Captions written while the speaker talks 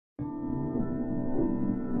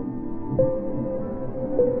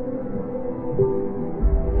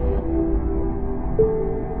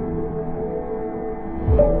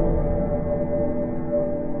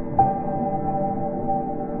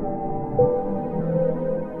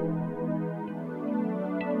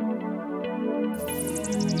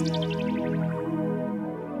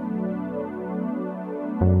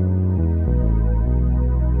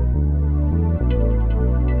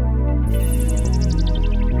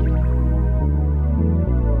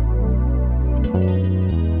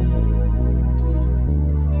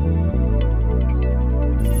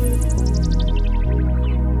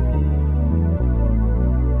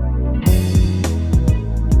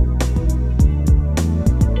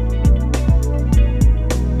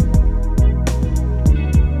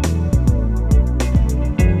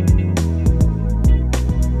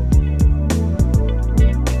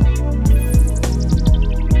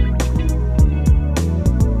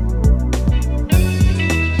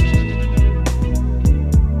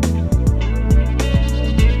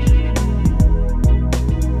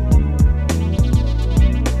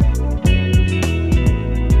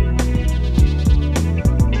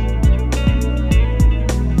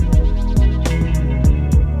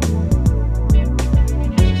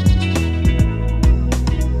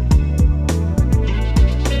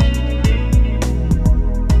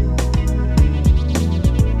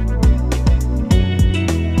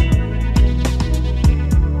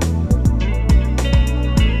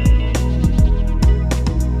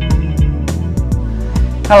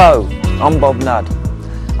Hello, I'm Bob Nudd.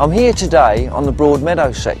 I'm here today on the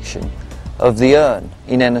Broadmeadow section of the Erne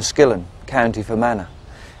in Enniskillen, County Fermanagh.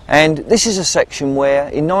 And this is a section where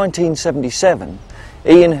in 1977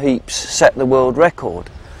 Ian Heaps set the world record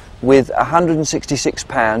with 166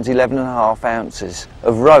 pounds 11.5 ounces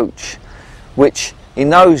of roach, which in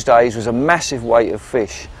those days was a massive weight of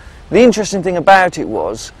fish. The interesting thing about it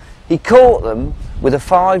was he caught them with a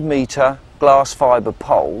 5 metre glass fibre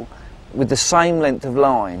pole with the same length of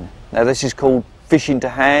line. Now this is called fishing to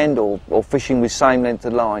hand or fishing with same length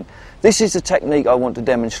of line. This is the technique I want to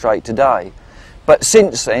demonstrate today. But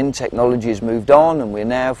since then technology has moved on and we're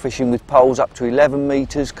now fishing with poles up to 11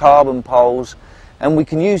 metres, carbon poles, and we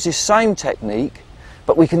can use this same technique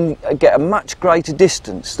but we can get a much greater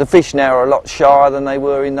distance. The fish now are a lot shyer than they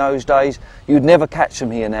were in those days. You'd never catch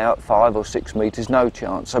them here now at 5 or 6 metres, no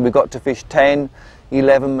chance. So we've got to fish 10,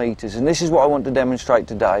 11 metres, and this is what I want to demonstrate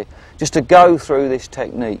today, just to go through this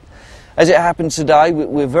technique. As it happens today,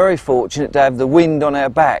 we're very fortunate to have the wind on our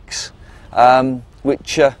backs,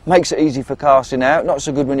 which makes it easy for casting out. Not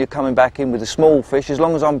so good when you're coming back in with a small fish. As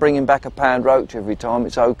long as I'm bringing back a pound roach every time,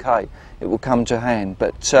 it's okay, it will come to hand.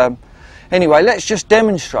 But anyway, let's just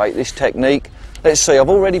demonstrate this technique. Let's see, I've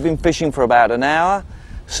already been fishing for about an hour,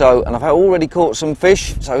 and I've already caught some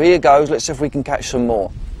fish, so here goes. Let's see if we can catch some more.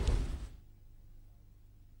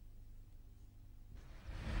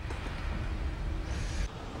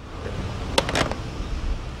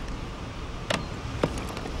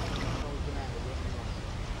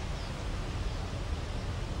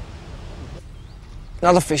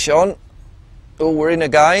 Another fish on. Oh, we're in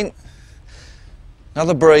again.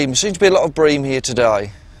 Another bream. Seems to be a lot of bream here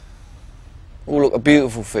today. Oh, look, a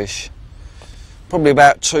beautiful fish. Probably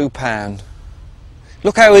about £2.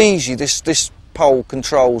 Look how easy this pole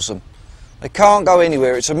controls them. They can't go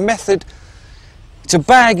anywhere. It's a method, it's a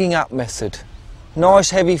bagging up method. Nice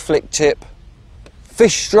heavy flick tip.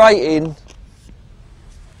 Fish straight in.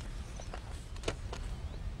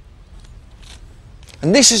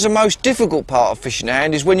 And this is the most difficult part of fishing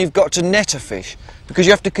hand, is when you've got to net a fish, because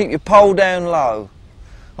you have to keep your pole down low.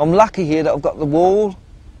 I'm lucky here that I've got the wall,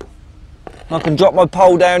 and I can drop my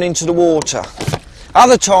pole down into the water.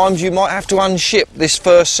 Other times you might have to unship this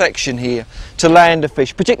first section here to land a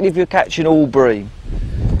fish, particularly if you're catching all bream.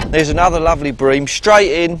 There's another lovely bream,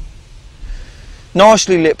 straight in,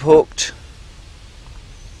 nicely lip hooked,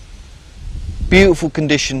 beautiful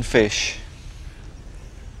conditioned fish.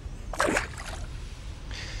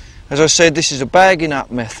 As I said, this is a bagging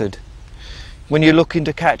up method when you're looking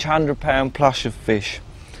to catch £100 plus of fish.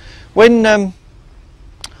 When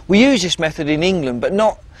we use this method in England, but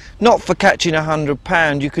not for catching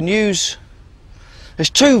 £100, you can use, there's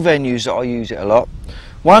two venues that I use it a lot.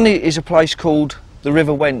 One is a place called the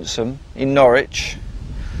River Wensum in Norwich,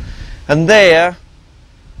 and there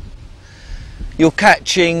you're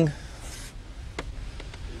catching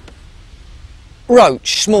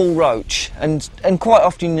roach, small roach, and quite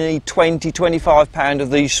often you need 20-25 pound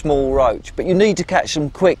of these small roach, but you need to catch them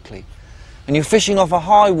quickly, and you're fishing off a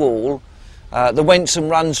high wall. The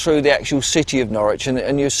Wensum runs through the actual city of Norwich,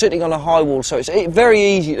 and you're sitting on a high wall, so it's very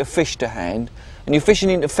easy to fish to hand, and you're fishing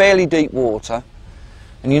into fairly deep water,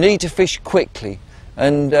 and you need to fish quickly,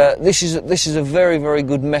 and this is a very, very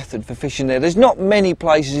good method for fishing there. There's not many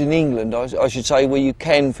places in England, I should say, where you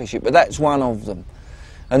can fish it, but that's one of them.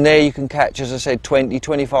 And there you can catch, as I said,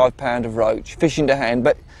 20-25 pound of roach, fishing to hand.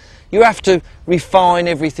 But you have to refine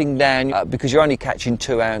everything down because you're only catching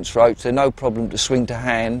 2 ounce roach. They're no problem to swing to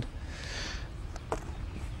hand.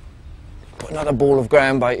 Put another ball of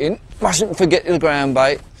ground bait in. Mustn't forget the ground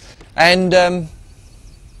bait. And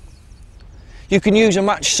you can use a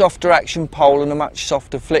much softer action pole and a much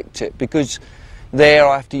softer flick tip, because there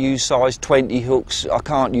I have to use size 20 hooks. I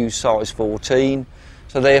can't use size 14.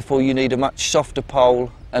 So therefore you need a much softer pole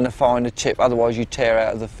and a finer tip, otherwise you tear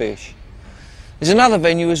out of the fish. There's another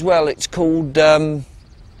venue as well, it's called 10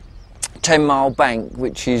 Mile Bank,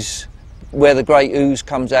 which is where the Great Ouse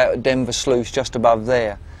comes out at Denver Sluice, just above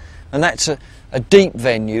there. And that's a deep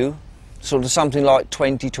venue, sort of something like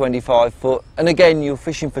 20-25 foot, and again you're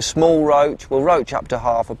fishing for small roach, well, roach up to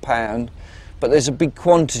 £1/2 pound, but there's a big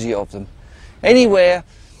quantity of them. Anywhere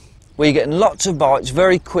where you're getting lots of bites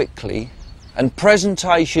very quickly, and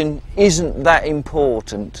presentation isn't that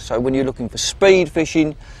important. So when you're looking for speed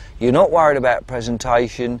fishing, you're not worried about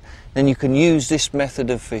presentation, then you can use this method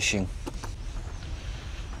of fishing.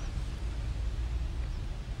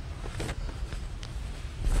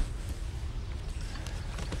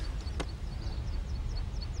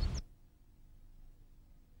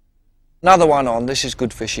 Another one on, this is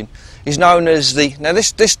good fishing, is known as the, now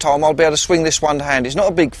this time I'll be able to swing this one to hand. It's not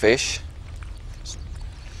a big fish,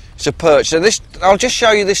 It's a perch. So I'll just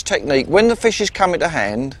show you this technique. When the fish is coming to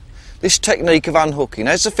hand, this technique of unhooking.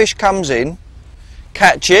 As the fish comes in,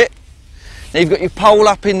 catch it. Now you've got your pole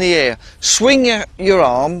up in the air. Swing your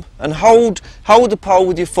arm and hold the pole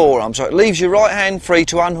with your forearm so it leaves your right hand free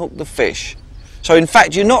to unhook the fish. So in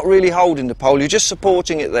fact you're not really holding the pole, you're just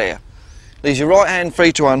supporting it there. Leaves your right hand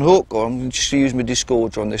free to unhook, or I'm going to just use my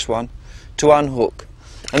discorder on this one, to unhook.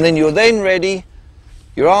 And then you're then ready,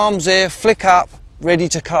 your arms there, flick up, ready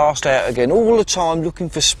to cast out again. All the time looking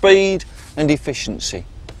for speed and efficiency.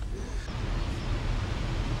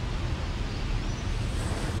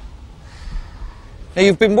 Now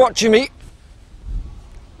you've been watching me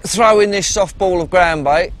throw in this soft ball of ground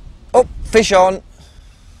bait. Up, fish on.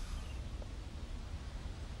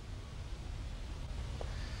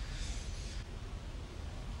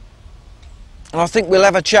 And I think we'll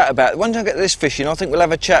have a chat about it. Once I get this fishing, I think we'll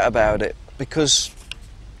have a chat about it, because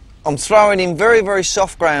I'm throwing in very, very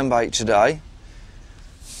soft ground bait today.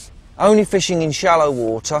 Only fishing in shallow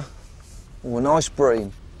water. Oh, a nice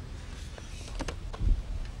bream.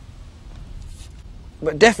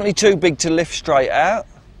 But definitely too big to lift straight out.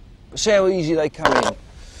 But see how easy they come in.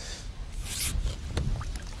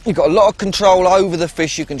 You've got a lot of control over the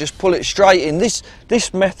fish, you can just pull it straight in.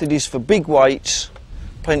 This method is for big weights,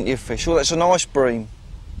 plenty of fish. Well, that's a nice bream.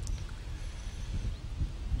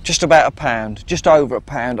 Just about a pound, just over a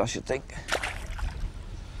pound I should think.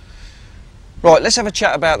 Right, let's have a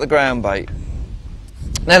chat about the ground bait.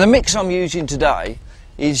 Now the mix I'm using today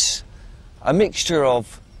is a mixture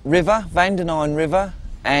of Van den Eyne River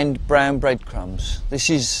and brown breadcrumbs. This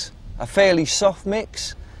is a fairly soft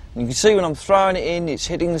mix, and you can see when I'm throwing it in, it's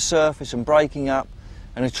hitting the surface and breaking up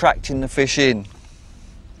and attracting the fish in.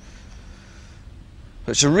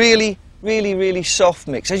 But it's a really, really, really soft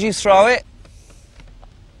mix. As you throw it,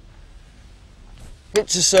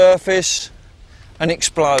 hits the surface and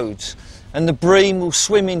explodes, and the bream will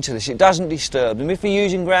swim into this. It doesn't disturb them. If you're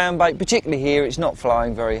using ground bait, particularly here, it's not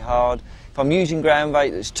flowing very hard. If I'm using ground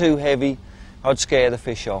bait that's too heavy, I'd scare the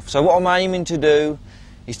fish off. So what I'm aiming to do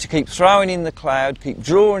is to keep throwing in the cloud, keep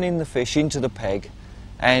drawing in the fish into the peg,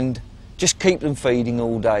 and just keep them feeding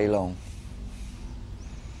all day long.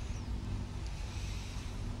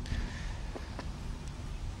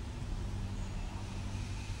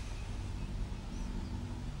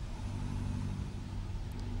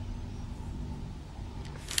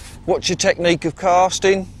 What's your technique of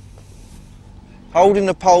casting? Holding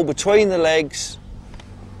the pole between the legs,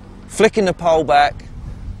 flicking the pole back,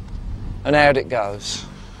 and out it goes.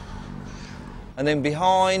 And then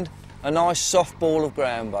behind, a nice soft ball of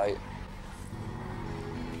ground bait.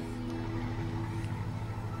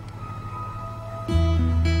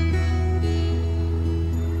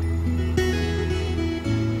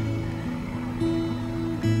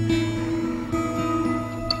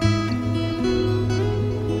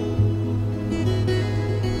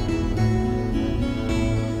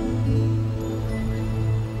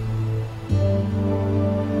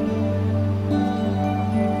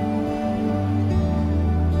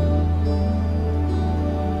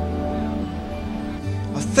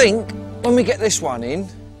 I think when we get this one in,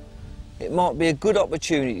 it might be a good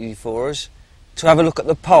opportunity for us to have a look at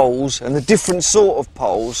the poles and the different sort of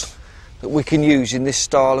poles that we can use in this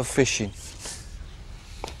style of fishing.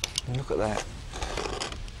 And look at that.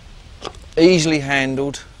 Easily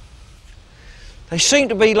handled. They seem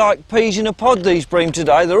to be like peas in a pod, these bream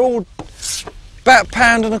today. They're all about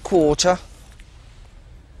 £1.25.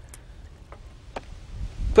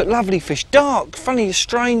 But lovely fish. Dark, funny, a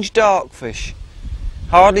strange dark fish.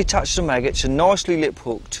 Hardly touched the maggots and nicely lip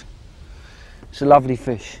hooked. It's a lovely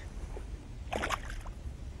fish.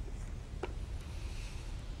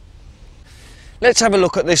 Let's have a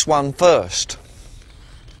look at this one first.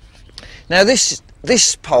 Now this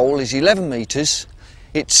pole is 11 metres.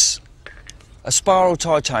 It's a spiral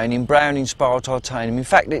titanium, Browning spiral titanium. In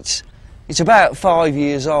fact it's about 5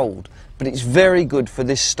 years old, but it's very good for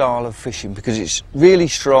this style of fishing because it's really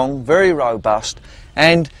strong, very robust,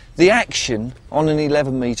 and the action on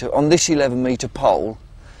this 11 metre pole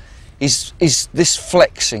is this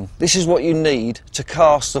flexing. This is what you need to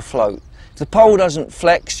cast the float. If the pole doesn't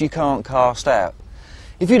flex, you can't cast out.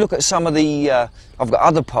 If you look at some of the, I've got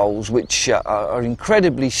other poles which are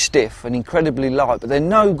incredibly stiff and incredibly light, but they're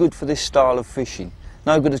no good for this style of fishing.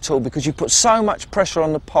 No good at all, because you put so much pressure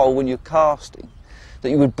on the pole when you're casting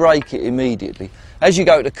that you would break it immediately. As you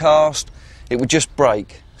go to cast, it would just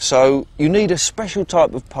break. So you need a special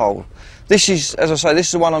type of pole. This is, as I say, this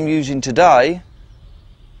is the one I'm using today.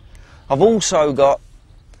 I've also got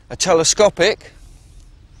a telescopic.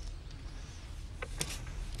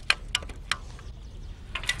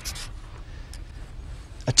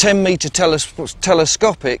 A a 10 metre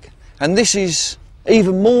telescopic, and this is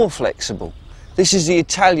even more flexible. This is the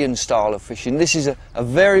Italian style of fishing. This is a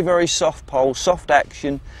very, very soft pole, soft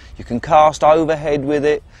action. You can cast overhead with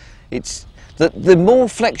it. The more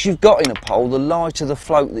flex you've got in a pole, the lighter the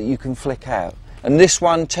float that you can flick out. And this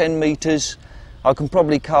one, 10 metres, I can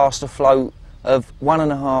probably cast a float of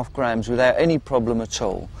 1.5 grams without any problem at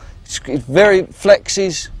all. Flex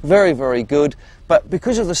is very, very good, but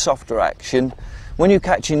because of the softer action, when you're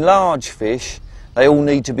catching large fish, they all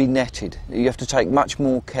need to be netted. You have to take much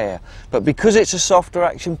more care. But because it's a softer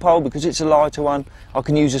action pole, because it's a lighter one, I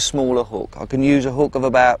can use a smaller hook. I can use a hook of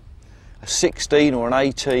about a 16 or an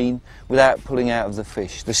 18 without pulling out of the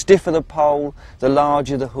fish. The stiffer the pole, the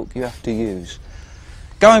larger the hook you have to use.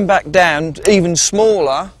 Going back down, even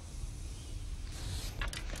smaller,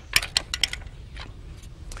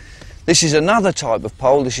 this is another type of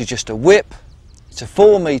pole. This is just a whip. It's a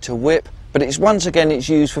 4 metre whip, but once again it's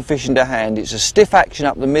used for fishing to hand. It's a stiff action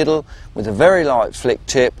up the middle with a very light flick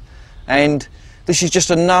tip, and this is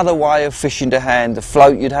just another way of fishing to hand. The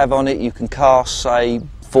float you'd have on it, you can cast, say,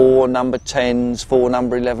 4 number 10s, 4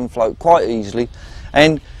 number 11 float quite easily.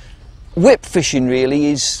 And whip fishing really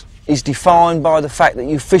is defined by the fact that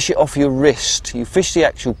you fish it off your wrist. You fish the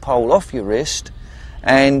actual pole off your wrist,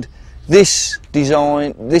 and this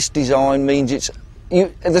design means it's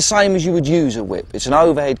the same as you would use a whip. It's an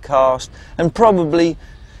overhead cast, and probably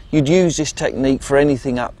you'd use this technique for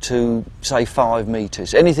anything up to, say, 5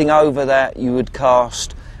 metres. Anything over that you would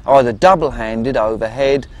cast either double-handed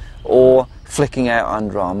overhead or flicking out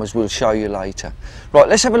underarm, as we'll show you later. Right,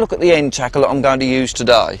 let's have a look at the end tackle that I'm going to use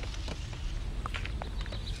today.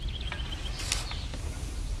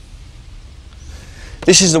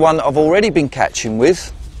 This is the one that I've already been catching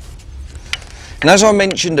with, and as I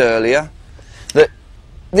mentioned earlier, that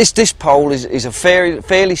this pole is a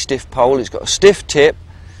fairly stiff pole. It's got a stiff tip,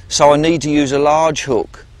 so I need to use a large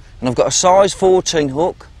hook, and I've got a size 14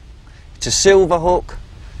 hook. It's a silver hook,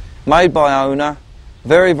 made by owner,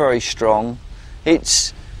 very, very strong.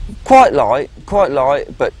 It's quite light,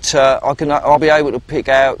 but I'll be able to pick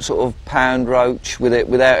out sort of pound roach with it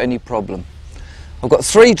without any problem. I've got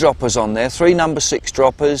 3 droppers on there, 3 number 6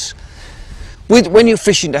 droppers. When you're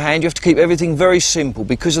fishing to hand, you have to keep everything very simple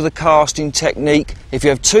because of the casting technique. If you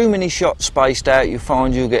have too many shots spaced out, you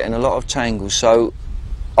find you're getting a lot of tangles. So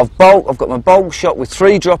I've got my bulk shot with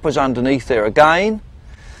 3 droppers underneath there again.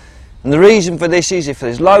 And the reason for this is if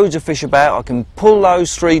there's loads of fish about, I can pull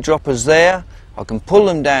those 3 droppers there, I can pull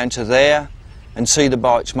them down to there and see the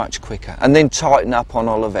bites much quicker, and then tighten up on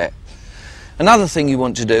Olivet. Another thing you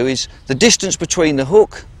want to do is the distance between the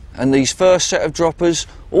hook and these first set of droppers,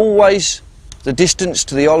 always the distance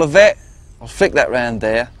to the Olivet, I'll flick that round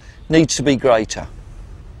there, needs to be greater.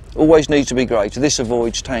 Always needs to be greater. This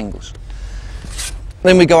avoids tangles.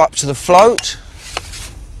 Then we go up to the float.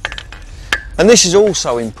 And this is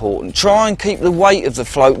also important. Try and keep the weight of the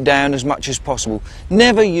float down as much as possible.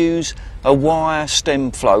 Never use a wire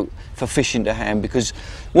stem float for fishing to hand, because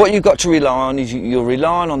what you've got to rely on is you're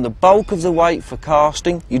relying on the bulk of the weight for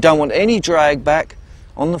casting. You don't want any drag back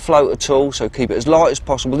on the float at all, so keep it as light as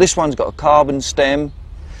possible. This one's got a carbon stem,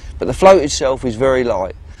 but the float itself is very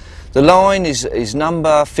light. The line is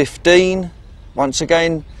number 15. Once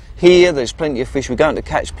again, here there's plenty of fish. We're going to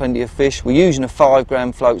catch plenty of fish. We're using a 5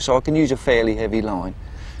 gram float, so I can use a fairly heavy line.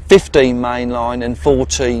 15 main line and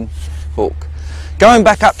 14 hook. Going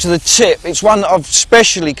back up to the tip, it's one that I've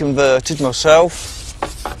specially converted myself.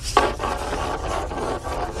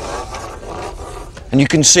 And you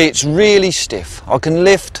can see it's really stiff. I can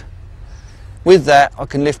lift, with that, I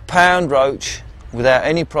can lift pound roach without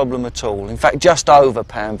any problem at all. In fact, just over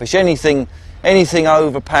pound fish. Anything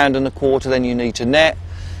over £1.25, then you need to net.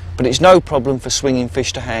 But it's no problem for swinging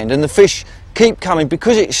fish to hand. And the fish keep coming,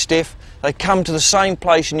 because it's stiff, they come to the same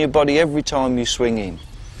place in your body every time you swing in.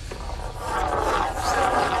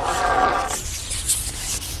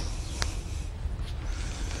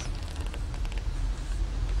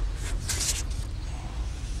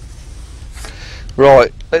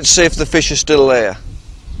 Right, let's see if the fish are still there.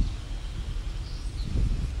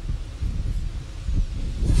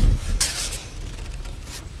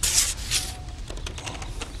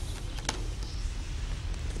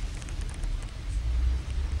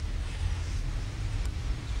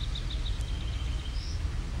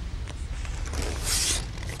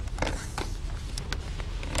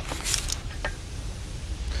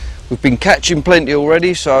 We've been catching plenty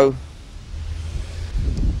already, so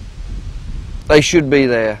they should be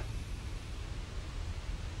there.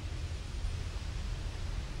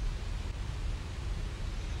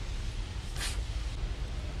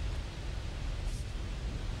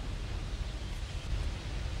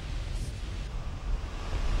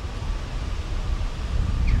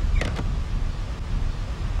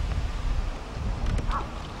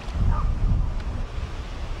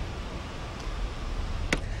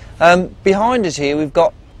 Behind us here we've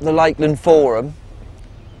got the Lakeland Forum,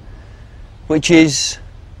 which is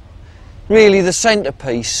really the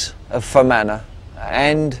centrepiece of Fermanagh,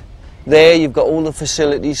 and there you've got all the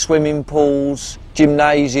facilities, swimming pools,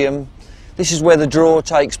 gymnasium. This is where the draw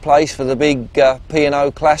takes place for the big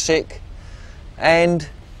P&O Classic, and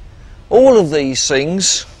all of these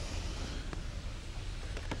things,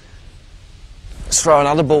 let's throw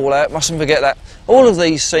another ball out, mustn't forget that, all of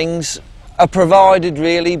these things are provided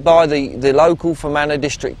really by the local Fermanagh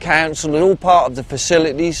District Council, and all part of the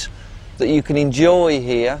facilities that you can enjoy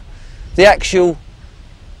here. The actual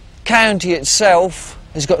county itself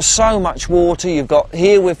has got so much water. You've got,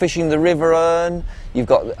 here we're fishing the River Erne, you've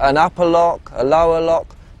got an upper loch, a lower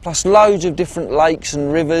loch, plus loads of different lakes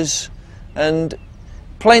and rivers, and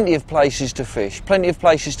plenty of places to fish, plenty of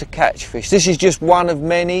places to catch fish. This is just one of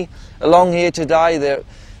many. Along here today,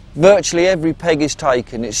 virtually every peg is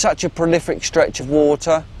taken. It's such a prolific stretch of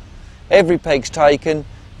water. Every peg's taken,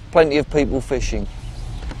 plenty of people fishing.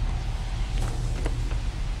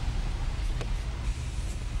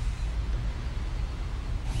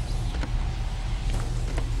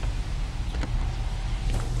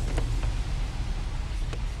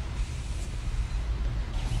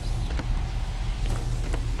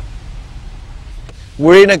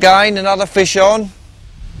 We're in again, another fish on.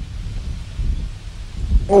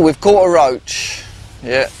 Oh, we've caught a roach.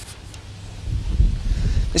 Yeah.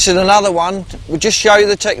 This is another one. We'll just show you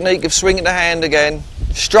the technique of swinging the hand again.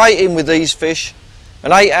 Straight in with these fish.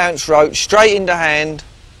 An 8-ounce roach, straight into hand.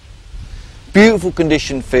 Beautiful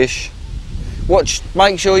conditioned fish. Watch,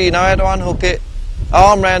 make sure you know how to unhook it.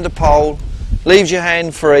 Arm round the pole. Leaves your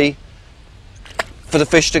hand free for the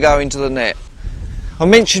fish to go into the net. I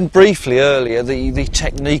mentioned briefly earlier the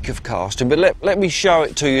technique of casting, but let me show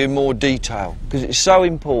it to you in more detail, because it's so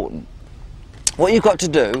important. What you've got to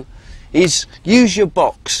do is use your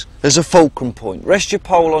box as a fulcrum point. Rest your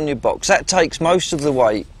pole on your box. That takes most of the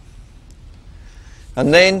weight.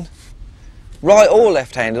 And then, right or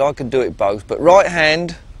left-handed, I can do it both, but right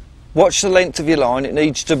hand, watch the length of your line. It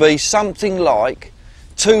needs to be something like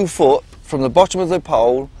 2 foot from the bottom of the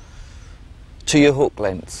pole to your hook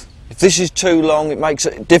length. If this is too long, it makes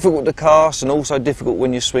it difficult to cast, and also difficult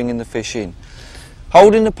when you're swinging the fish in.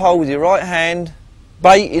 Holding the pole with your right hand,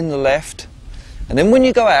 bait in the left, and then when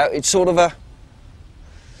you go out, it's sort of a...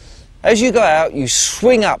 As you go out, you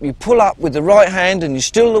swing up, you pull up with the right hand, and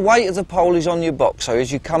the weight of the pole is on your box. So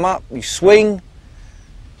as you come up, you swing,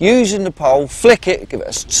 using the pole, flick it, give it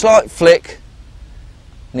a slight flick,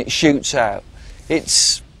 and it shoots out.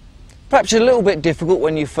 It's perhaps a little bit difficult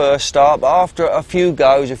when you first start, but after a few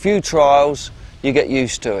goes, a few trials, you get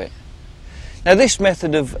used to it. Now this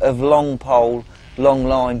method of long pole, long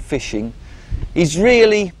line fishing is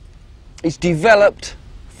really, it's developed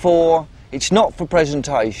for, it's not for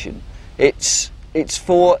presentation, it's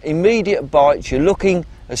for immediate bites. You're looking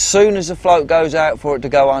as soon as the float goes out for it to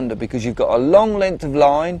go under, because you've got a long length of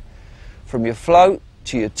line from your float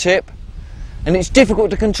to your tip. And it's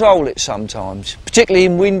difficult to control it sometimes, particularly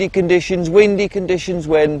in windy conditions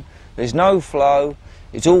when there's no flow.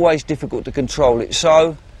 It's always difficult to control it.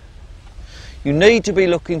 So you need to be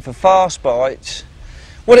looking for fast bites.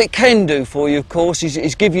 What it can do for you, of course,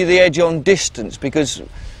 is give you the edge on distance, because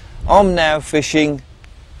I'm now fishing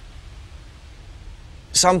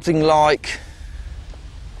something like,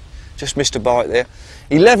 just missed a bite there,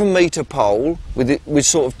 11-metre pole with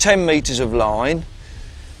sort of 10 metres of line.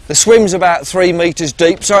 The swim's about 3 metres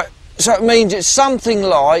deep, so it means it's something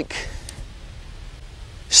like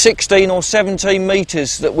 16 or 17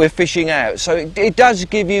 metres that we're fishing out. So it does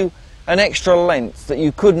give you an extra length that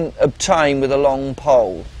you couldn't obtain with a long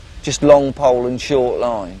pole, just long pole and short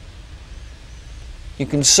line. You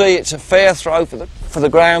can see it's a fair throw for the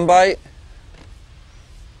ground bait.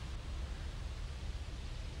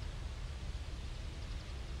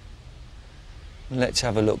 Let's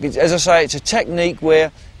have a look. As I say, it's a technique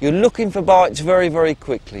where you're looking for bites very, very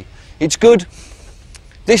quickly. It's good.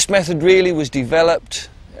 This method really was developed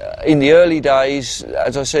in the early days,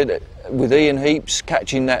 as I said, with Ian Heaps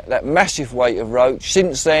catching that massive weight of roach.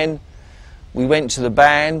 Since then, we went to the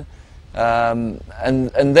ban, and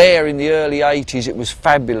there in the early 80s it was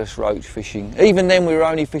fabulous roach fishing. Even then we were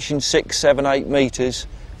only fishing 6, 7, 8 metres,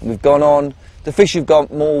 and we've gone on. The fish have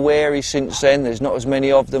got more wary since then. There's not as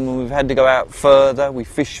many of them, and we've had to go out further. We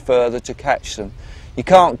fish further to catch them. You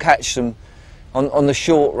can't catch them on the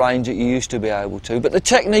short range that you used to be able to, but the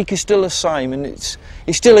technique is still the same, and it's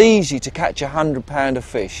still easy to catch 100 of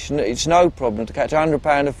fish. It's no problem to catch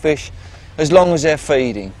 100 of fish as long as they're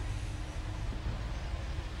feeding.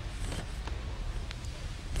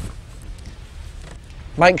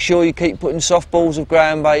 Make sure you keep putting soft balls of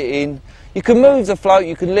ground bait in. You can move the float,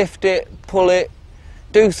 you can lift it, pull it,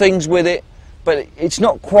 do things with it, but it's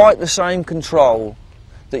not quite the same control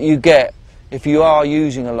that you get if you are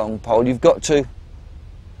using a long pole. You've got to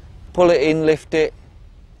pull it in, lift it,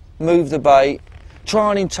 move the bait,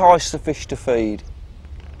 try and entice the fish to feed.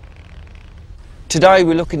 Today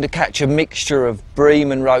we're looking to catch a mixture of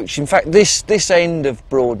bream and roach. In fact, this end of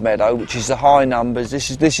Broadmeadow, which is the high numbers,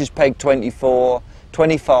 this is peg 24,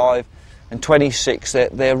 25 and 26,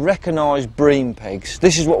 they're recognised bream pegs.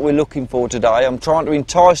 This is what we're looking for today. I'm trying to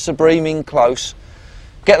entice the bream in close,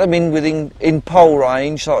 get them in pole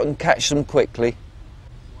range so I can catch them quickly,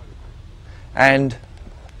 and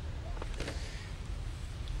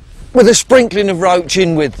with a sprinkling of roach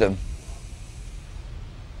in with them.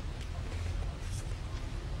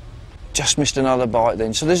 Just missed another bite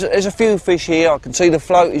then. So there's a few fish here. I can see the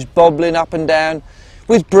float is bobbling up and down.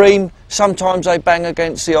 With bream, sometimes they bang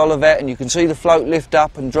against the olivet and you can see the float lift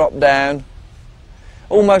up and drop down,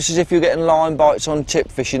 almost as if you're getting line bites on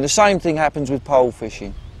tip fishing. The same thing happens with pole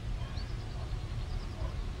fishing.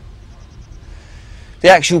 The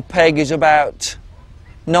actual peg is about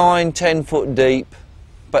 9–10 foot deep,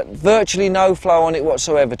 but virtually no flow on it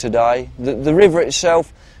whatsoever today. The river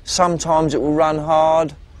itself, sometimes it will run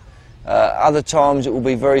hard, other times it will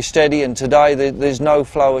be very steady, and today there's no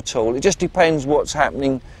flow at all. It just depends what's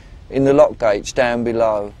happening in the lock gates down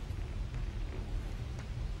below.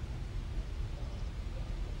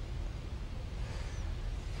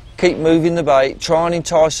 Keep moving the bait, try and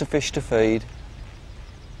entice the fish to feed.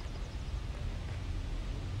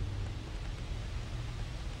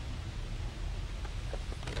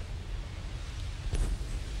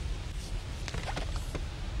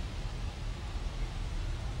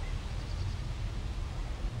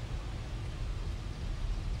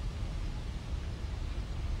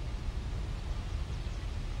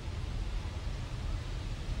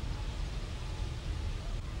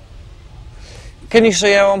 Can you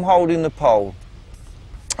see how I'm holding the pole?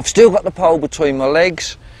 I've still got the pole between my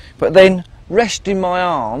legs, but then resting my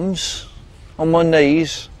arms on my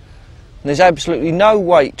knees, and there's absolutely no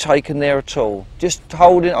weight taken there at all. Just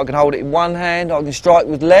holding, I can hold it in one hand, I can strike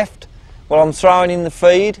with left while I'm throwing in the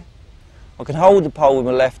feed. I can hold the pole with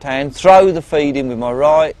my left hand, throw the feed in with my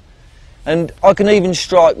right, and I can even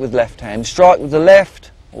strike with left hand. Strike with the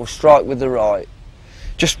left or strike with the right.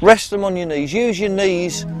 Just rest them on your knees. Use your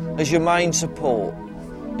knees as your main support,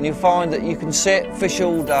 and you'll find that you can sit, fish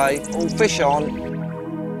all day, all fish on.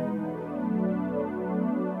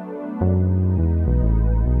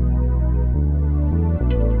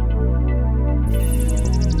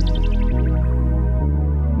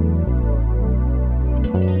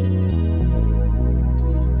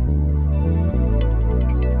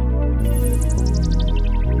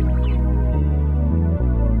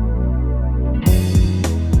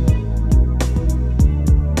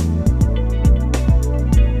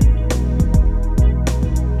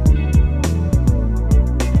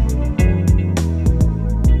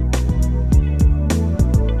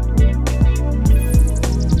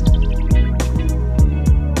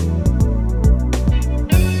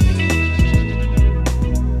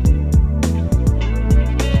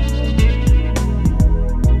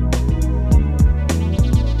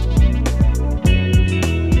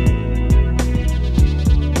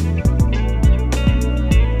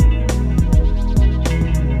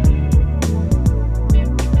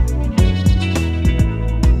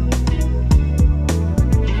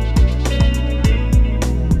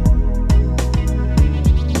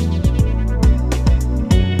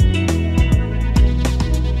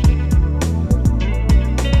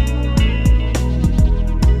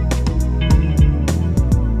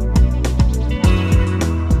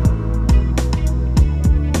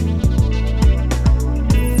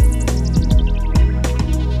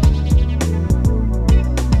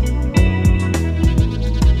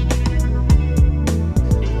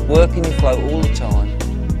 Working your float all the time.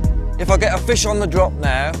 If I get a fish on the drop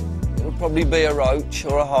now, it'll probably be a roach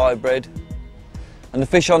or a hybrid, and the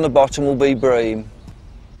fish on the bottom will be bream.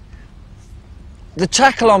 The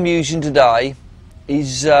tackle I'm using today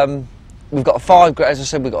is, we've got a 5 gram, as I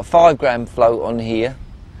said, we've got a 5 gram float on here.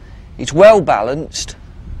 It's well balanced,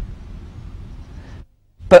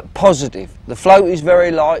 but positive. The float is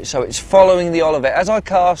very light, so it's following the olivet. As I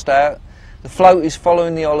cast out, the float is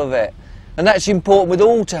following the olivet. And that's important with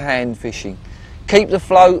all to hand fishing. Keep the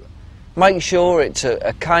float, make sure it's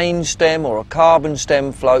a cane stem or a carbon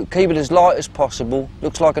stem float. Keep it as light as possible.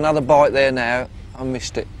 Looks like another bite there now. I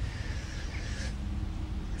missed it.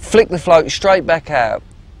 Flick the float straight back out.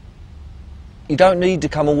 You don't need to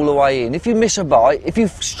come all the way in. If you miss a bite, if you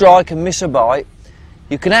strike and miss a bite,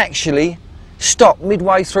 you can actually stop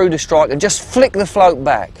midway through the strike and just flick the float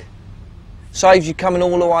back. Saves you coming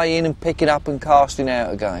all the way in and picking up and casting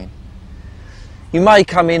out again. You may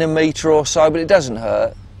come in a metre or so, but it doesn't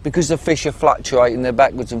hurt because the fish are fluctuating, they're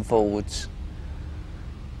backwards and forwards.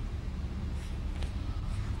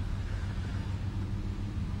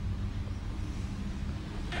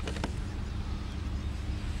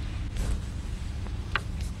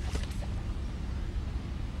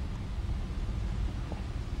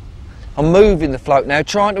 I'm moving the float now,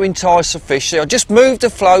 trying to entice the fish. So I just move the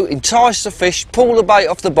float, entice the fish, pull the bait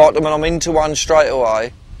off the bottom, and I'm into one straight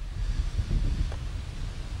away.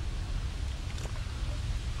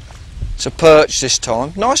 It's a perch this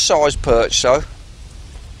time, nice sized perch though.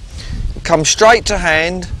 Come straight to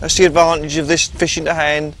hand, that's the advantage of this fishing to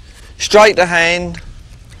hand. Straight to hand.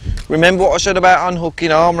 Remember what I said about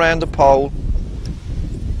unhooking, arm round the pole.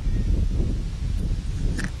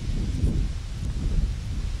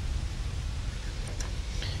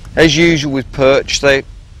 As usual with perch,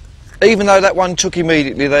 even though that one took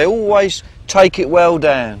immediately, they always take it well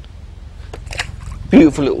down.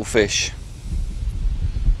 Beautiful little fish.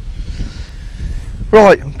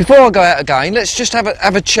 Right, before I go out again, let's just have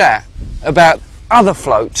a chat about other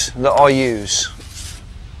floats that I use.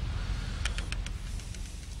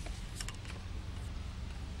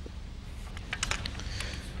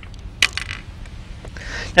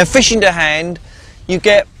 Now, fishing to hand, you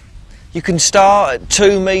can start at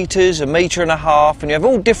 2 metres, 1.5 metres, and you have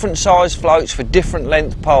all different size floats for different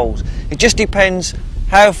length poles. It just depends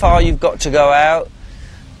how far you've got to go out.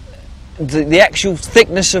 The actual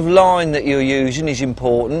thickness of line that you're using is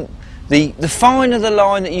important. The finer the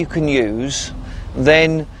line that you can use,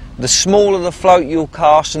 then the smaller the float you'll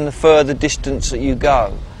cast and the further distance that you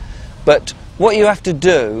go. But what you have to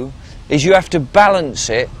do is you have to balance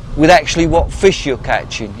it with actually what fish you're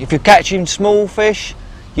catching. If you're catching small fish,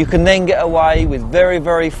 you can then get away with very,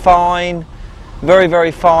 very fine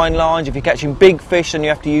lines. If you're catching big fish, then you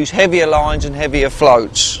have to use heavier lines and heavier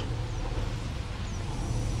floats.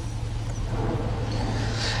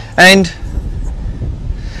 And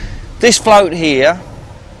this float here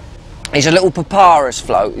is a little papyrus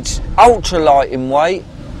float. It's ultra light in weight,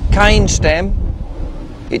 cane stem,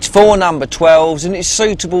 it's for number 12s, and it's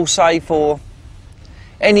suitable, say, for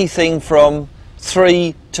anything from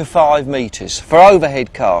 3 to 5 metres for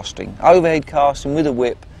overhead casting. Overhead casting with a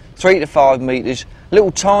whip, 3 to 5 metres,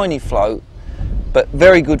 little tiny float, but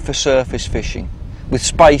very good for surface fishing with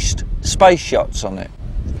space shots on it.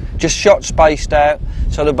 Just shot spaced out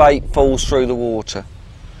so the bait falls through the water.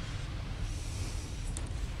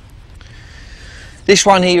 This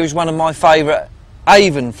one here is one of my favourite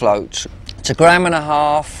Avon floats. It's 1.5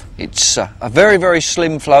 grams. It's a very, very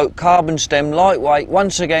slim float, carbon stem, lightweight.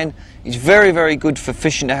 Once again, it's very, very good for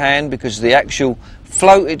fishing to hand because the actual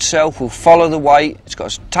float itself will follow the weight. It's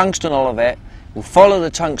got a tungsten olivet, will follow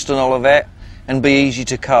the tungsten olivet and be easy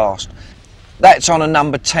to cast. That's on a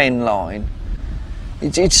number 10 line.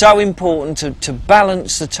 It's so important to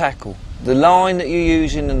balance the tackle. The line that you're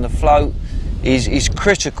using and the float is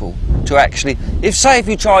critical to actually, if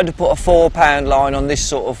you tried to put a 4-pound line on this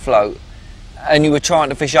sort of float and you were trying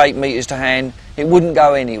to fish 8 metres to hand, it wouldn't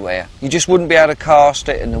go anywhere. You just wouldn't be able to cast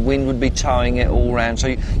it and the wind would be towing it all round. So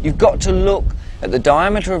you've got to look at the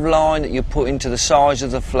diameter of line that you put into the size of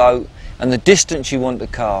the float and the distance you want to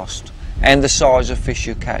cast and the size of fish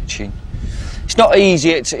you're catching. It's not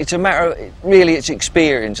easy, it's a matter of, really it's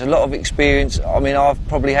experience, a lot of experience. I mean, I've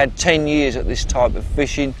probably had 10 years at this type of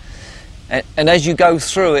fishing, and as you go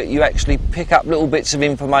through it, you actually pick up little bits of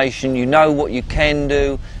information. You know what you can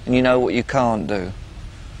do and you know what you can't do.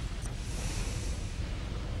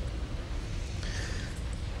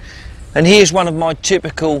 And here's one of my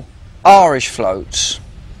typical Irish floats.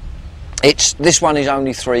 This one is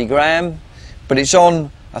only 3 grams, but it's on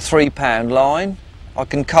a 3-pound line. I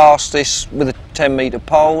can cast this with a 10-metre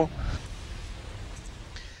pole.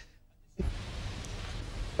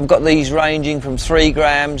 I've got these ranging from 3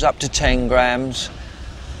 grams up to 10 grams.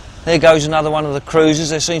 There goes another one of the cruisers.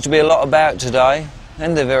 There seems to be a lot about today,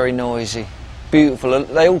 and they're very noisy. Beautiful.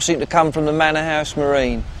 They all seem to come from the Manor House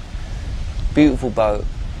Marine. Beautiful boat.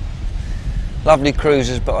 Lovely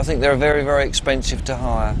cruisers, but I think they're very, very expensive to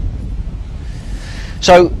hire.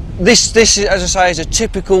 So this is, as I say, is a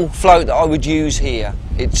typical float that I would use here.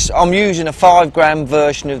 I'm using a 5-gram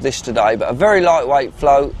version of this today, but a very lightweight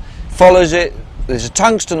float. Follows it. There's a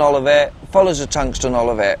tungsten olivet. Follows a tungsten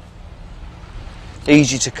olivet.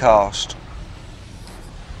 Easy to cast.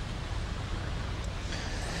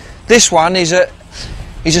 This one is a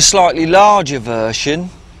slightly larger version.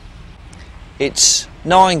 It's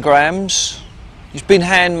 9 grams. It's been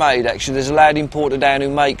handmade actually. There's a lad in Portadown who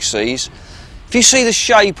makes these. If you see the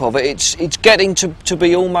shape of it, it's getting to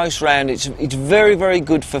be almost round. It's very, very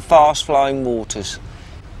good for fast flowing waters.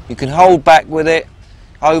 You can hold back with it,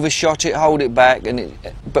 overshot it, hold it back,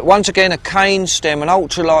 but once again a cane stem, an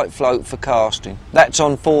ultralight float for casting. That's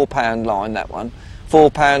on £4 line, that one.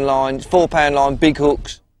 £4 line, £4 line, big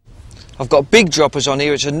hooks. I've got big droppers on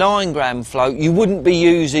here. It's a 9 gram float. You wouldn't be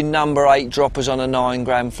using number 8 droppers on a 9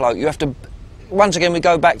 gram float. You have to, once again we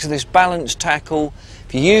go back to this balanced tackle.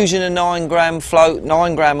 If you're using a 9 gram float,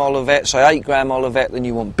 9 gram Olivet, say 8 gram Olivet, then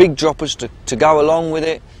you want big droppers to go along with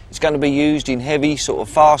it. It's going to be used in heavy, sort of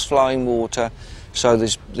fast flowing water, so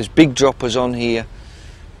there's big droppers on here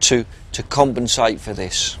to compensate for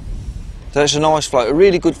this. So that's a nice float, a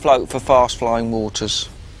really good float for fast flowing waters.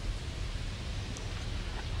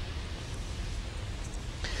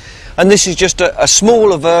 And this is just a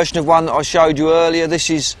smaller version of one that I showed you earlier. This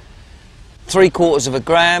is 3/4 of a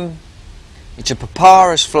gram. It's a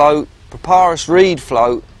papyrus float, papyrus reed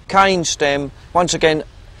float, cane stem. Once again,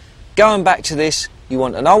 going back to this, you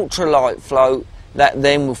want an ultralight float that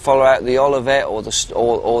then will follow out the Olivet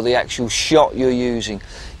or the actual shot you're using.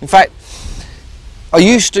 In fact, I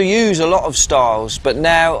used to use a lot of styles, but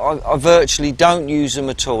now I virtually don't use them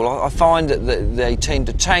at all. I find that they tend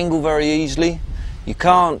to tangle very easily. You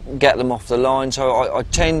can't get them off the line, so I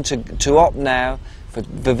tend to opt now for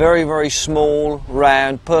the very, very small,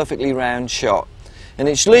 round, perfectly round shot. And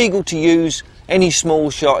it's legal to use any small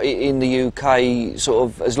shot in the UK, sort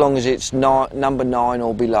of, as long as it's number 9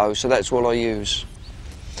 or below, so that's what I use.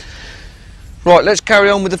 Right, let's carry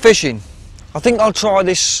on with the fishing. I think I'll try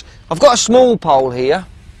this. I've got a small pole here,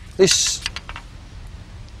 this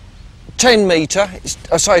 10 metre,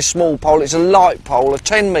 I say a small pole, it's a light pole, a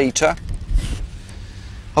 10 metre.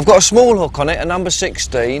 I've got a small hook on it, a number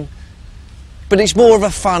 16, but it's more of a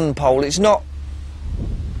fun pole. It's not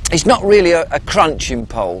really a crunching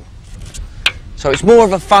pole. So it's more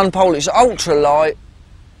of a fun pole. It's ultra light,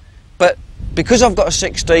 but because I've got a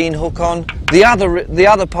 16 hook on, the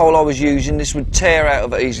other pole I was using, this would tear out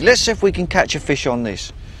of it easily. Let's see if we can catch a fish on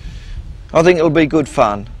this. I think it'll be good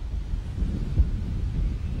fun.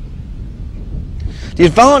 The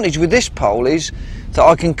advantage with this pole is that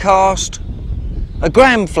I can cast a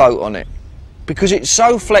gram float on it because it's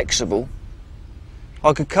so flexible.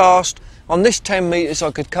 I could cast on this 10 metres,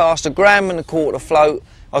 I could cast 1.25 grams float.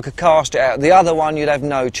 I could cast it out. The other one you'd have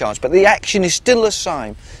no chance, but the action is still the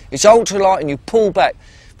same. It's ultralight and you pull back,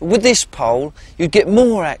 but with this pole you'd get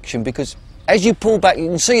more action because as you pull back you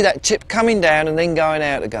can see that tip coming down and then going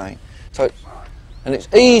out again. So, and it's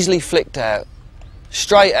easily flicked out,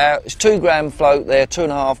 straight out. It's 2 gram float there,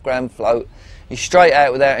 2.5 gram float. You're straight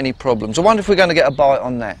out without any problems. I wonder if we're going to get a bite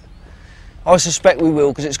on that. I suspect we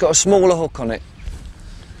will because it's got a smaller hook on it.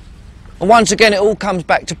 And once again it all comes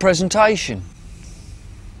back to presentation.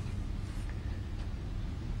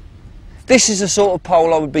 This is the sort of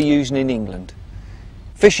pole I would be using in England.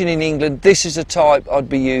 Fishing in England, this is the type I'd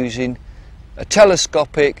be using. A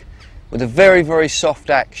telescopic with a very, very soft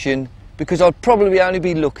action, because I'd probably only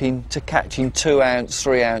be looking to catching 2 ounce,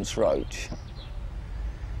 3 ounce roach.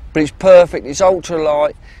 But it's perfect, it's ultra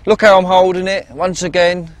light. Look how I'm holding it, once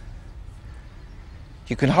again.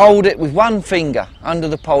 You can hold it with one finger under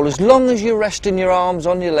the pole as long as you're resting your arms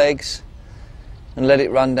on your legs and let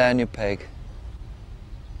it run down your peg.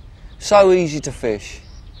 So easy to fish.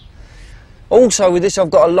 Also with this I've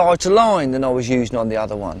got a lighter line than I was using on the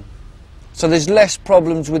other one. So there's less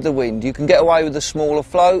problems with the wind. You can get away with a smaller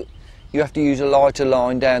float. You have to use a lighter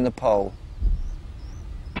line down the pole.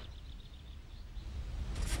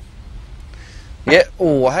 Yeah,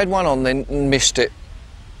 oh, I had one on then and missed it.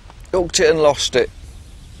 Hooked it and lost it.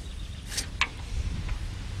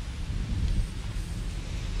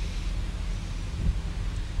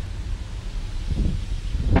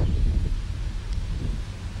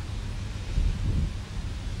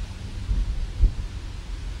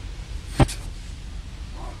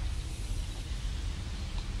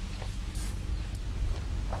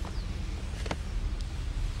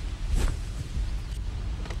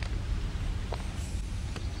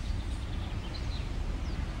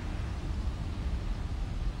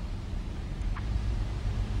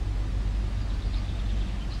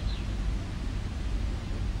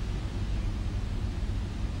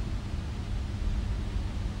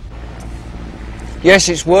 Yes,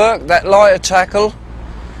 it's worked. That lighter tackle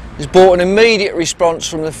has brought an immediate response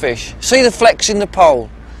from the fish. See the flex in the pole?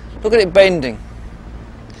 Look at it bending,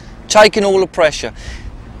 taking all the pressure.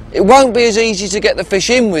 It won't be as easy to get the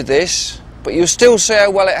fish in with this, but you'll still see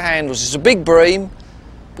how well it handles. It's a big bream,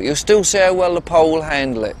 but you'll still see how well the pole will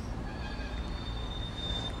handle it.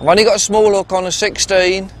 I've only got a small hook on, a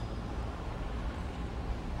 16.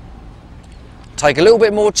 Take a little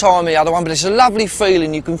bit more time the other one, but it's a lovely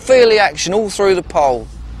feeling. You can feel the action all through the pole.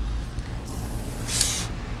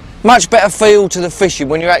 Much better feel to the fishing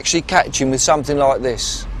when you're actually catching with something like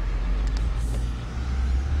this.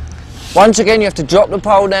 Once again, you have to drop the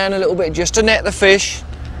pole down a little bit just to net the fish.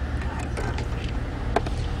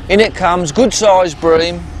 In it comes, good sized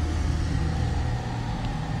bream.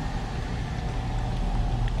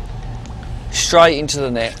 Straight into the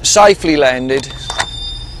net, safely landed.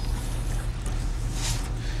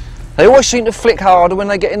 They always seem to flick harder when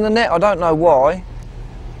they get in the net, I don't know why.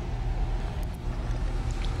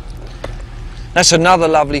 That's another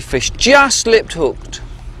lovely fish, just lipped hooked.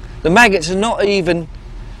 The maggots are not even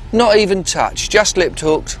touched, just lipped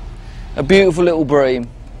hooked. A beautiful little bream.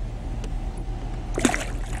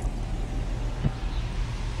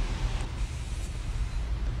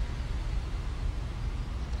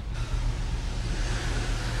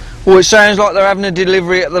 Well, it sounds like they're having a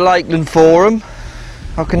delivery at the Lakeland Forum.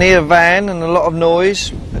 I can hear a van and a lot of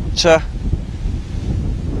noise, but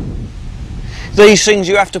these things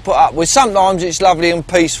you have to put up with. Sometimes it's lovely and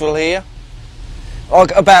peaceful here,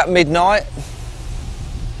 like about midnight.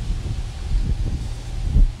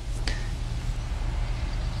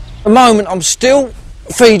 At the moment I'm still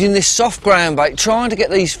feeding this soft ground bait, trying to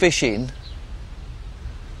get these fish in.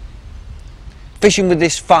 Fishing with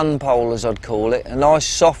this fun pole, as I'd call it, a nice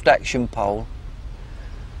soft action pole.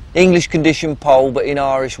 English condition pole, but in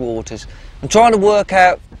Irish waters. I'm trying to work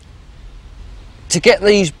out to get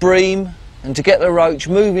these bream and to get the roach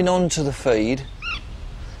moving on to the feed.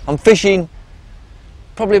 I'm fishing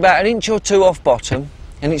probably about an inch or two off bottom,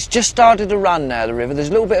 and it's just started to run now, the river. There's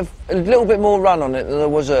a little bit more run on it than there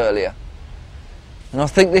was earlier. And I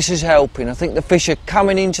think this is helping. I think the fish are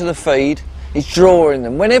coming into the feed. It's drawing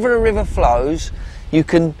them. Whenever a river flows, you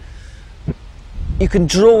can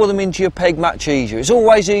draw them into your peg much easier. It's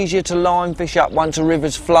always easier to line fish up once a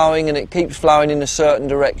river's flowing and it keeps flowing in a certain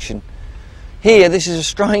direction. Here, this is a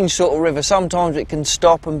strange sort of river. Sometimes it can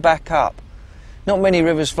stop and back up. Not many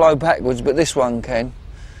rivers flow backwards, but this one can.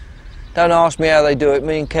 Don't ask me how they do it.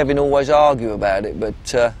 Me and Kevin always argue about it,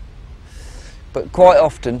 but quite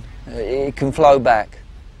often it can flow back.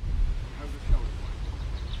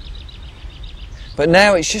 But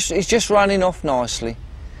now it's just running off nicely,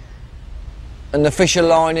 and the fish are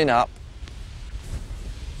lining up,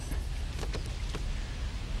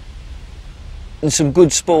 and some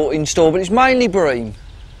good sport in store, but it's mainly bream.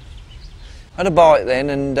 I had a bite then,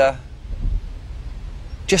 and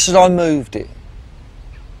just as I moved it,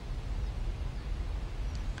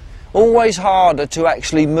 always harder to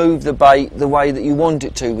actually move the bait the way that you want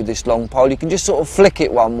it to with this long pole. You can just sort of flick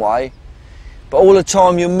it one way, but all the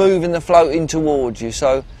time you're moving the floating towards you,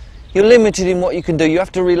 so you're limited in what you can do. You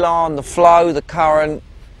have to rely on the flow, the current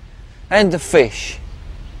and the fish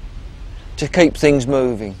to keep things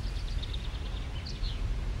moving.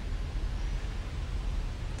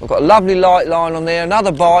 I've got a lovely light line on there,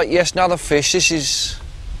 another bite, yes, another fish. This is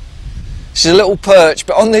a little perch,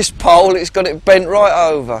 but on this pole it's got it bent right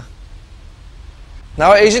over.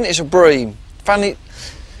 No, it isn't, it's a bream. Funny,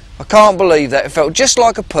 I can't believe that. It felt just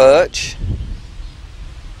like a perch.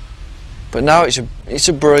 But no, it's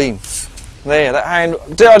a bream. There, that hand,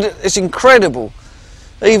 it's incredible.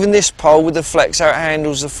 Even this pole with the flex, how it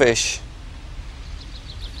handles the fish.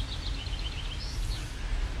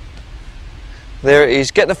 There it is.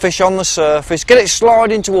 Get the fish on the surface, get it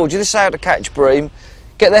sliding towards you. This is how to catch bream.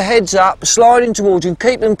 Get their heads up, sliding towards you, and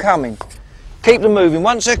keep them coming. Keep them moving.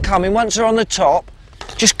 Once they're coming, once they're on the top,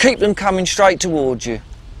 just keep them coming straight towards you.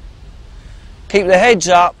 Keep their heads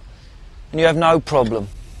up, and you have no problem.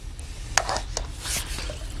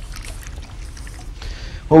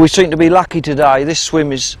 Well, we seem to be lucky today. This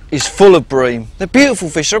swim is full of bream. They're beautiful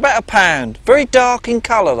fish. They're about a pound. Very dark in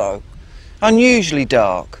colour though. Unusually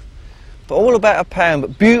dark. But all about a pound.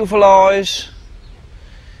 But beautiful eyes.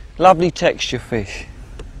 Lovely texture fish.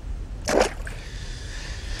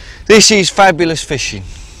 This is fabulous fishing.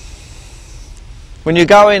 When you're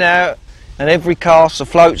going out and every cast the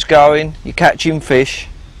float's going, you're catching fish.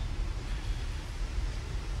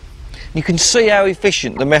 You can see how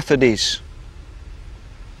efficient the method is.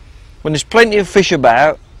 When there's plenty of fish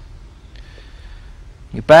about,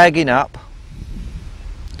 you're bagging up,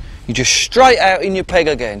 you're just straight out in your peg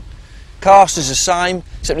again. Cast is the same,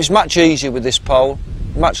 except it's much easier with this pole,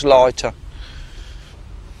 much lighter.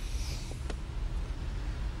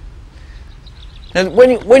 Now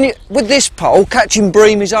with this pole, catching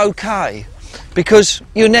bream is okay, because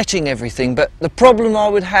you're netting everything, but the problem I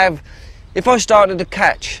would have, if I started to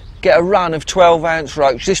catch get a run of 12-ounce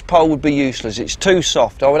roach, this pole would be useless. It's too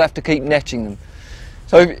soft. I would have to keep netting them.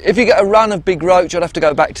 So if you get a run of big roach, I'd have to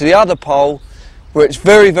go back to the other pole where it's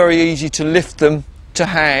very, very easy to lift them to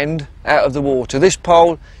hand out of the water. This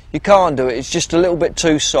pole, you can't do it. It's just a little bit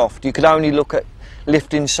too soft. You could only look at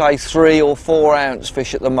lifting, say, 3 or 4 ounce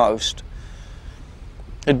fish at the most.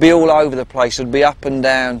 It'd be all over the place. It'd be up and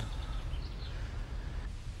down.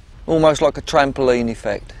 Almost like a trampoline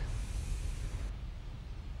effect.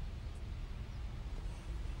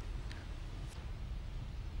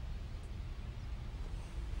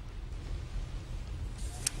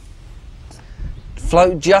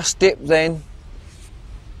 Float just dipped then.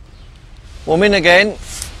 Well, I'm in again.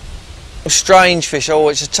 A strange fish. Oh,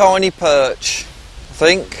 it's a tiny perch, I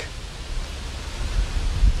think.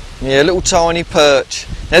 Yeah, a little tiny perch.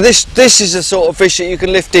 Now this is the sort of fish that you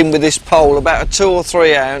can lift in with this pole, about a 2 or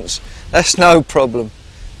 3 ounce. That's no problem.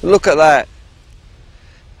 Look at that.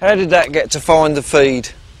 How did that get to find the feed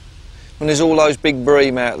when there's all those big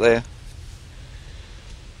bream out there?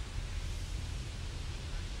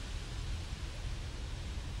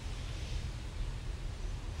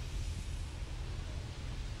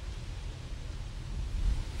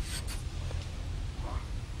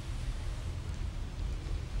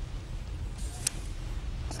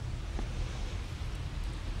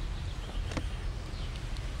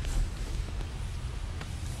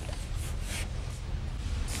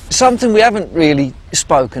 Something we haven't really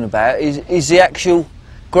spoken about is the actual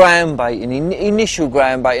ground baiting, initial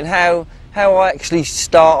ground baiting, how I actually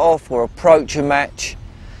start off or approach a match.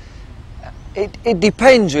 It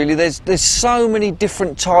depends really. There's so many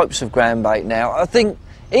different types of ground bait now. I think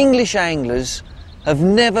English anglers have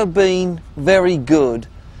never been very good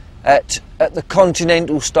at the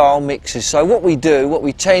continental style mixes. So what we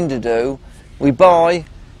tend to do, we buy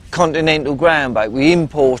continental ground bait, we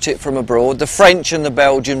import it from abroad. The French and the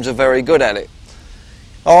Belgians are very good at it.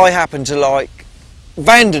 I happen to like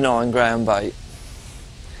Van der Nine ground bait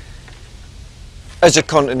as a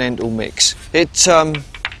continental mix. It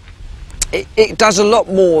does a lot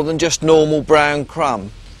more than just normal brown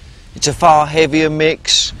crumb. It's a far heavier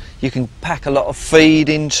mix. You can pack a lot of feed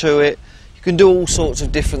into it. You can do all sorts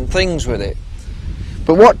of different things with it.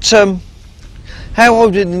 But how I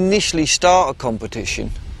would initially start a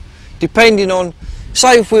competition, depending on,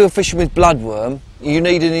 say if we were fishing with bloodworm, you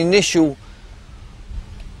need an initial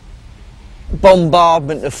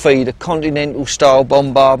bombardment of feed, a continental style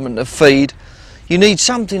bombardment of feed. You need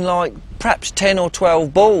something like perhaps 10 or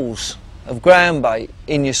 12 balls of ground bait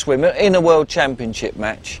in your swim in a World Championship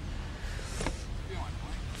match.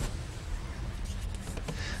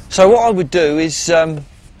 So what I would do is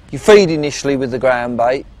you feed initially with the ground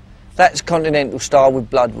bait. That's continental style with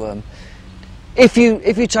bloodworm. If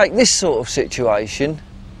you take this sort of situation,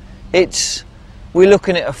 we're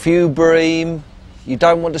looking at a few bream. You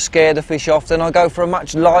don't want to scare the fish off. Then I go for a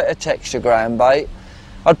much lighter texture ground bait.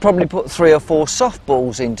 I'd probably put 3 or 4 soft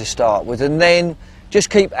balls in to start with, and then just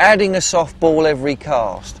keep adding a soft ball every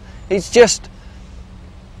cast. It's just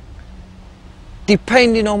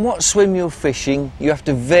depending on what swim you're fishing, you have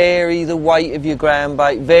to vary the weight of your ground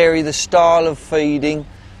bait, vary the style of feeding,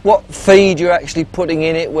 what feed you're actually putting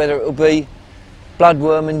in it, whether it will be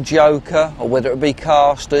bloodworm and joker or whether it be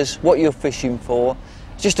casters, what you're fishing for.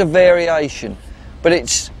 It's just a variation. But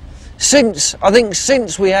I think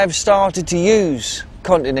since we have started to use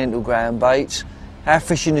continental ground baits, our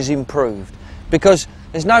fishing has improved, because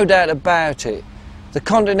there's no doubt about it, the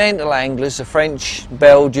continental anglers, the French,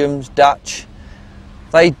 Belgians, Dutch,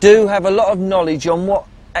 they do have a lot of knowledge on what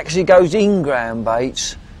actually goes in ground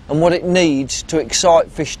baits and what it needs to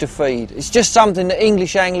excite fish to feed. It's just something that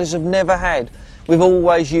English anglers have never had. We've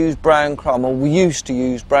always used brown crumb, or we used to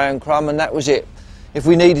use brown crumb, and that was it. If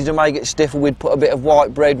we needed to make it stiffer, we'd put a bit of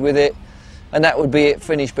white bread with it, and that would be it,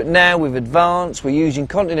 finished. But now we've advanced, we're using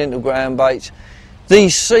continental ground baits.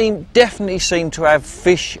 These definitely seem to have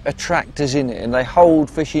fish attractors in it, and they hold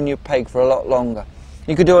fish in your peg for a lot longer.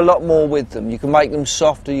 You could do a lot more with them. You can make them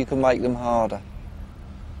softer, you can make them harder.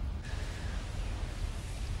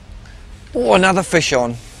 Oh, another fish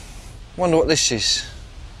on. Wonder what this is.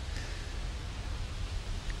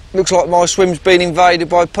 Looks like my swim's been invaded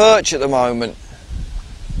by perch at the moment.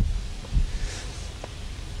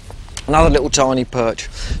 Another little tiny perch.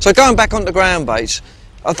 So going back onto ground baits,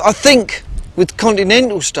 I think with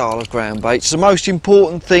continental style of ground baits, the most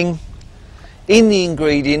important thing in the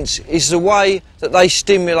ingredients is the way that they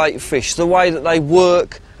stimulate fish, the way that they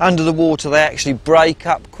work under the water. They actually break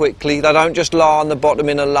up quickly, they don't just lie on the bottom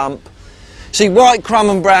in a lump. See, white crumb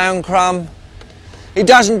and brown crumb, it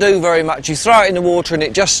doesn't do very much. You throw it in the water and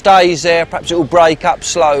it just stays there, perhaps it will break up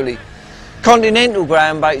slowly. Continental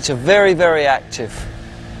ground baits are very, very active.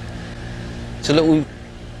 It's a little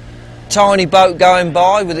tiny boat going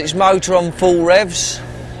by with its motor on full revs.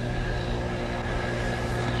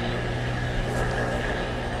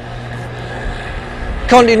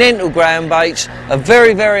 Continental ground baits are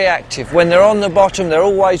very, very active. When they're on the bottom, they're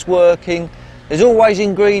always working. There's always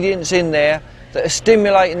ingredients in there that are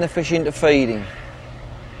stimulating the fish into feeding.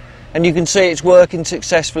 And you can see it's working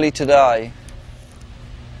successfully today.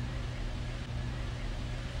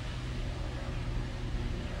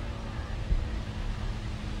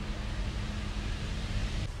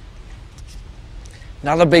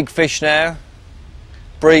 Another big fish now,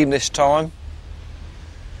 bream this time.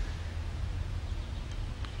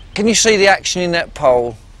 Can you see the action in that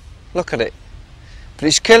pole? Look at it. But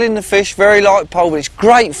it's killing the fish, very light pole, but it's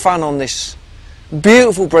great fun on this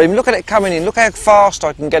beautiful bream. Look at it coming in, look how fast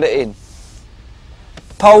I can get it in.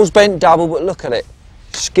 Pole's bent double, but look at it,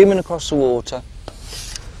 skimming across the water.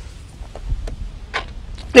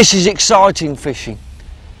 This is exciting fishing.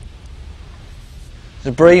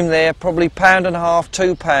 There's a bream there, probably £1.5,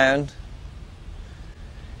 £2,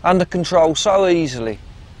 under control so easily.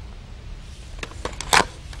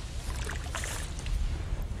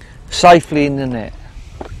 Safely in the net.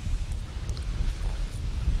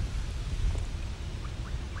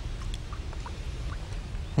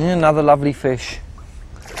 Yeah, another lovely fish.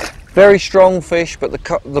 Very strong fish, but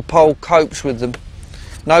the pole copes with them.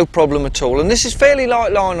 No problem at all. And this is fairly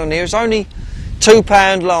light line on here. It's only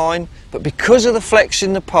 £2 line, but because of the flex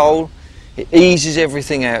in the pole, it eases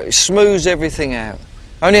everything out. It smooths everything out.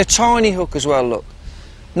 Only a tiny hook as well, look.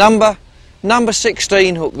 Number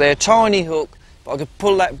 16 hook there, tiny hook. But I could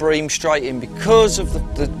pull that bream straight in because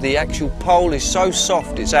of the actual pole is so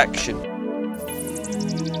soft, its action.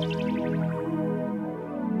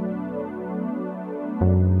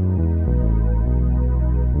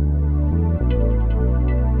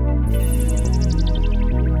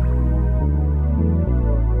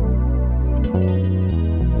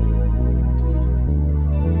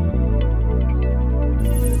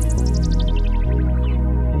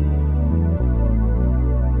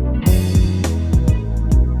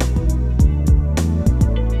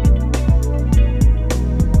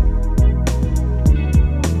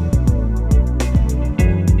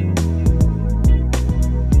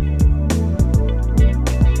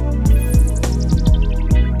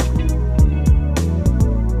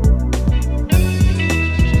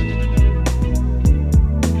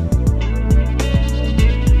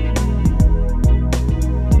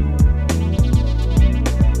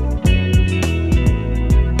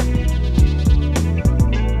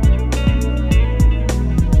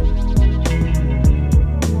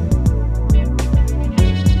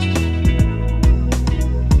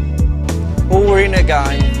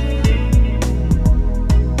 Again,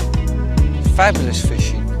 fabulous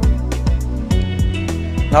fishing.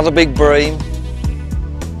 Another big bream.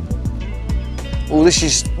 Oh, this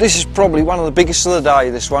is probably one of the biggest of the day,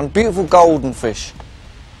 this one. Beautiful golden fish.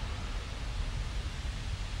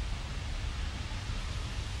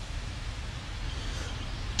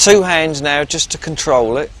 Two hands now just to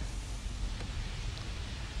control it.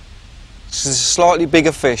 This is a slightly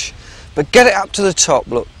bigger fish. But get it up to the top,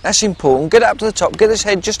 look, that's important. Get it up to the top, get this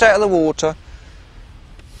head just out of the water.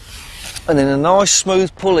 And then a nice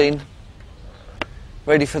smooth pull in,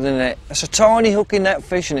 ready for the net. That's a tiny hook in that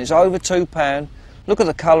fish and it's over £2. Look at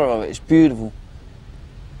the colour of it, it's beautiful.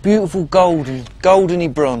 Beautiful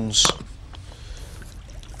goldeny bronze.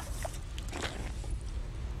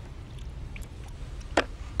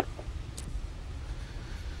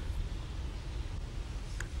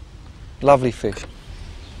 Lovely fish.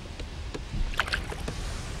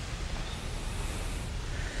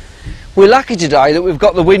 We're lucky today that we've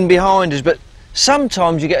got the wind behind us, but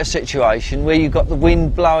sometimes you get a situation where you've got the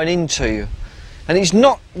wind blowing into you, and it's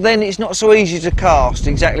not so easy to cast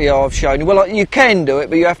exactly how I've shown you. Well, you can do it,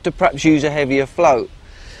 but you have to perhaps use a heavier float.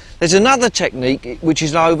 There's another technique which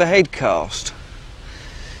is an overhead cast,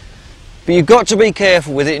 but you've got to be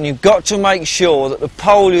careful with it, and you've got to make sure that the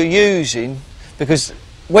pole you're using, because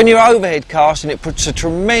when you're overhead casting it puts a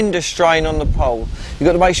tremendous strain on the pole. You've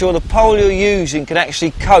got to make sure the pole you're using can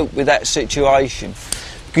actually cope with that situation.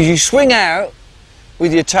 Because you swing out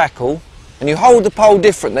with your tackle and you hold the pole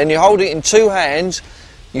different, then you hold it in two hands,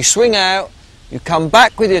 you swing out, you come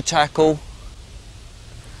back with your tackle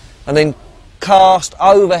and then cast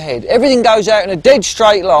overhead. Everything goes out in a dead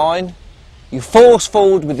straight line, you force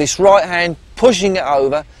forward with this right hand pushing it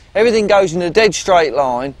over, everything goes in a dead straight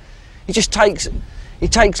line.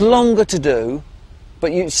 It takes longer to do,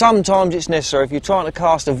 but sometimes it's necessary. If you're trying to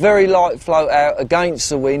cast a very light float out against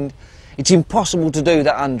the wind, It's impossible to do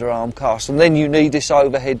that underarm cast, and then you need this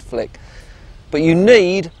overhead flick. But you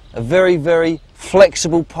need a very, very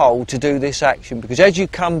flexible pole to do this action, because as you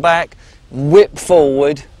come back and whip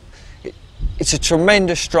forward, it's a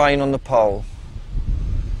tremendous strain on the pole.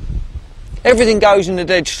 Everything goes in a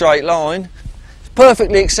dead straight line. It's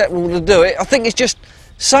perfectly acceptable to do it. I think it's just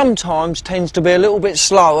sometimes tends to be a little bit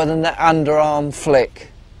slower than that underarm flick.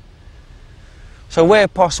 So where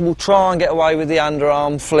possible, try and get away with the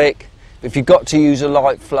underarm flick. If you've got to use a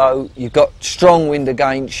light flow, you've got strong wind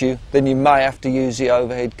against you, then you may have to use the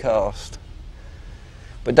overhead cast.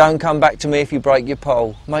 But don't come back to me if you break your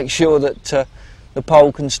pole. Make sure that the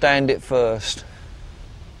pole can stand it first.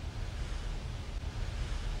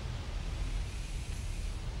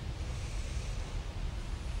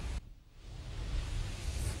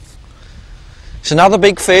 It's another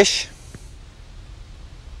big fish.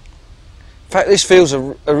 In fact, this feels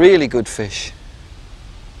a really good fish.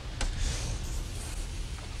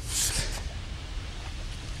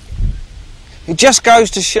 It just goes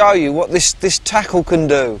to show you what this tackle can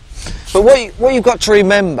do. But what you've got to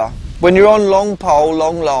remember when you're on long pole,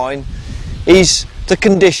 long line, is the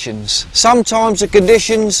conditions. Sometimes the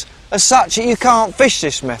conditions are such that you can't fish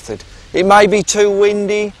this method. It may be too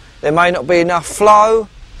windy, there may not be enough flow.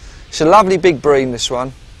 It's a lovely big bream, this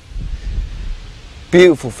one.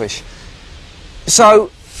 Beautiful fish. So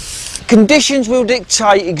conditions will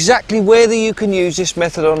dictate exactly whether you can use this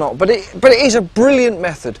method or not, but it is a brilliant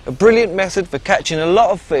method for catching a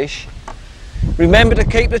lot of fish. Remember to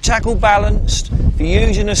keep the tackle balanced. If you're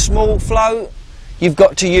using a small float, you've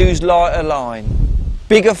got to use lighter line.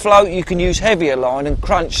 Bigger float, you can use heavier line and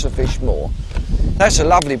crunch the fish more. That's a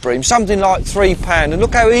lovely bream, something like £3, and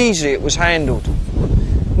look how easy it was handled.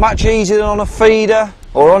 Much easier than on a feeder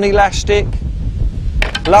or on elastic.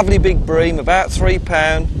 Lovely big bream, about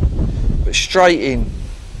 £3, but straight in.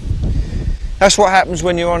 That's what happens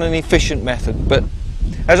when you're on an efficient method. But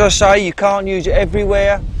as I say, you can't use it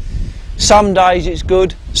everywhere. Some days it's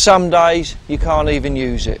good, some days you can't even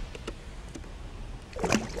use it.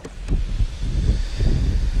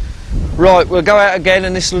 Right, we'll go out again,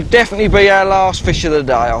 and this will definitely be our last fish of the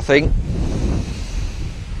day, I think.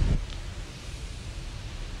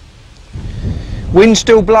 Wind's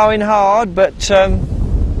still blowing hard, but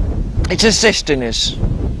it's assisting us.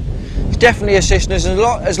 It's definitely assisting us.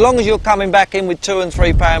 As long as you're coming back in with £2 and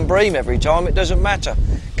 £3 bream every time, it doesn't matter.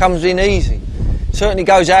 Comes in easy. Certainly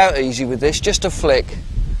goes out easy with this, just a flick,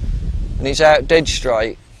 and it's out dead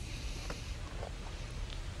straight.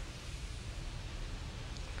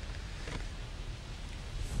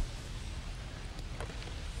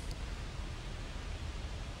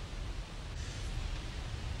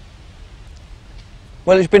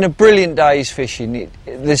 Well, it's been a brilliant day's fishing.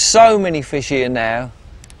 There's so many fish here now.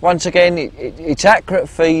 Once again, it's accurate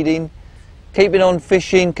feeding, keeping on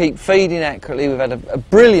fishing, keep feeding accurately. We've had a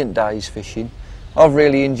brilliant day's fishing. I've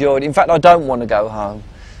really enjoyed it. In fact, I don't want to go home.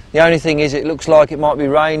 The only thing is, it looks like it might be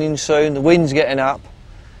raining soon, the wind's getting up,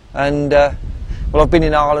 and well, I've been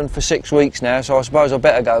in Ireland for 6 weeks now, so I suppose I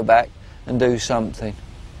better go back and do something.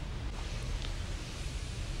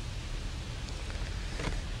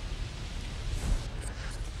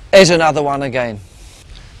 There's another one again.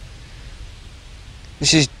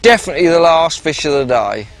 This is definitely the last fish of the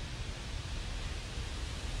day.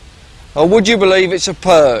 Or would you believe it's a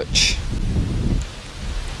perch?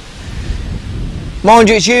 Mind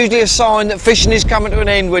you, it's usually a sign that fishing is coming to an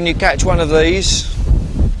end when you catch one of these.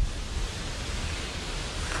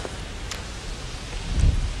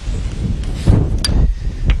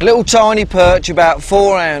 A little tiny perch, about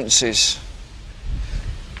 4 ounces.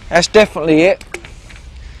 That's definitely it.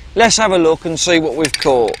 Let's have a look and see what we've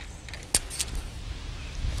caught.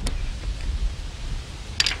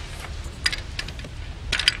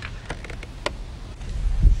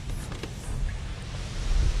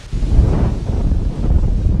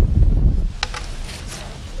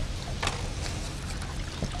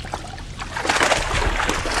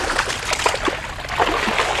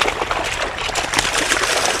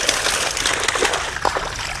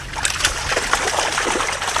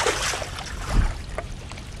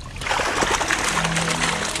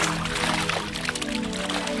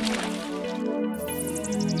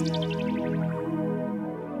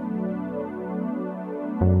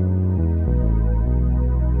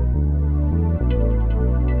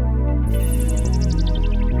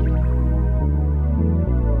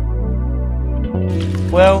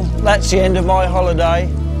 Well, that's the end of my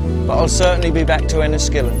holiday, but I'll certainly be back to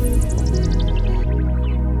Enniskillen.